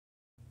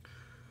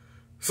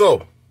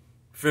So,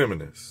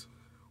 feminists,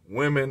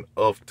 women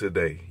of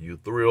today, you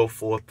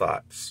 304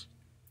 thoughts.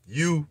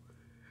 You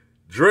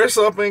dress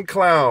up in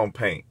clown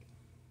paint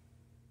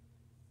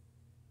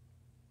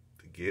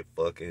to get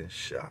fucking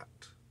shot.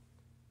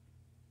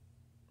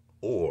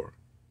 Or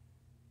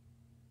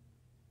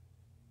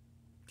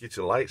get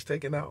your lights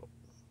taken out.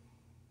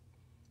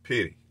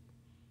 Pity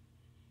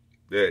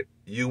that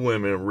you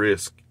women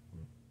risk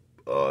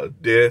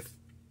death,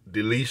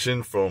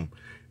 deletion from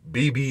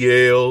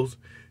BBLs,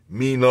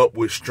 meeting up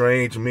with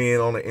strange men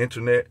on the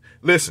internet.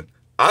 Listen,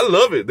 I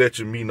love it that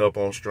you're meeting up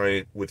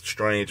with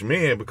strange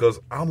men because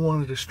I'm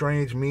one of the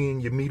strange men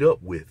you meet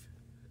up with.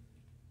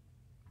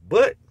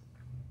 But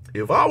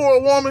if I were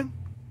a woman,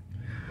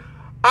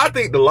 I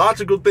think the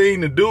logical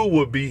thing to do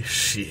would be,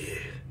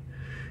 shit,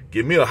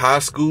 get me a high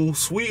school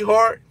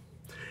sweetheart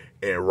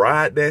and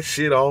ride that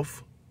shit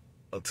off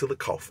until the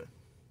coffin.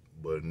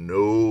 But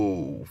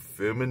no,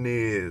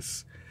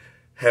 feminists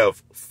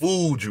have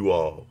fooled you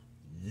all.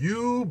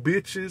 You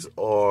bitches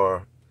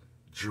are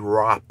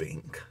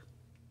dropping.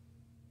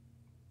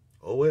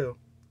 Oh well.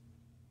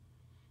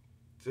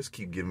 Just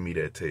keep giving me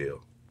that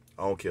tail.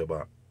 I don't care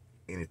about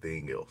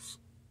anything else.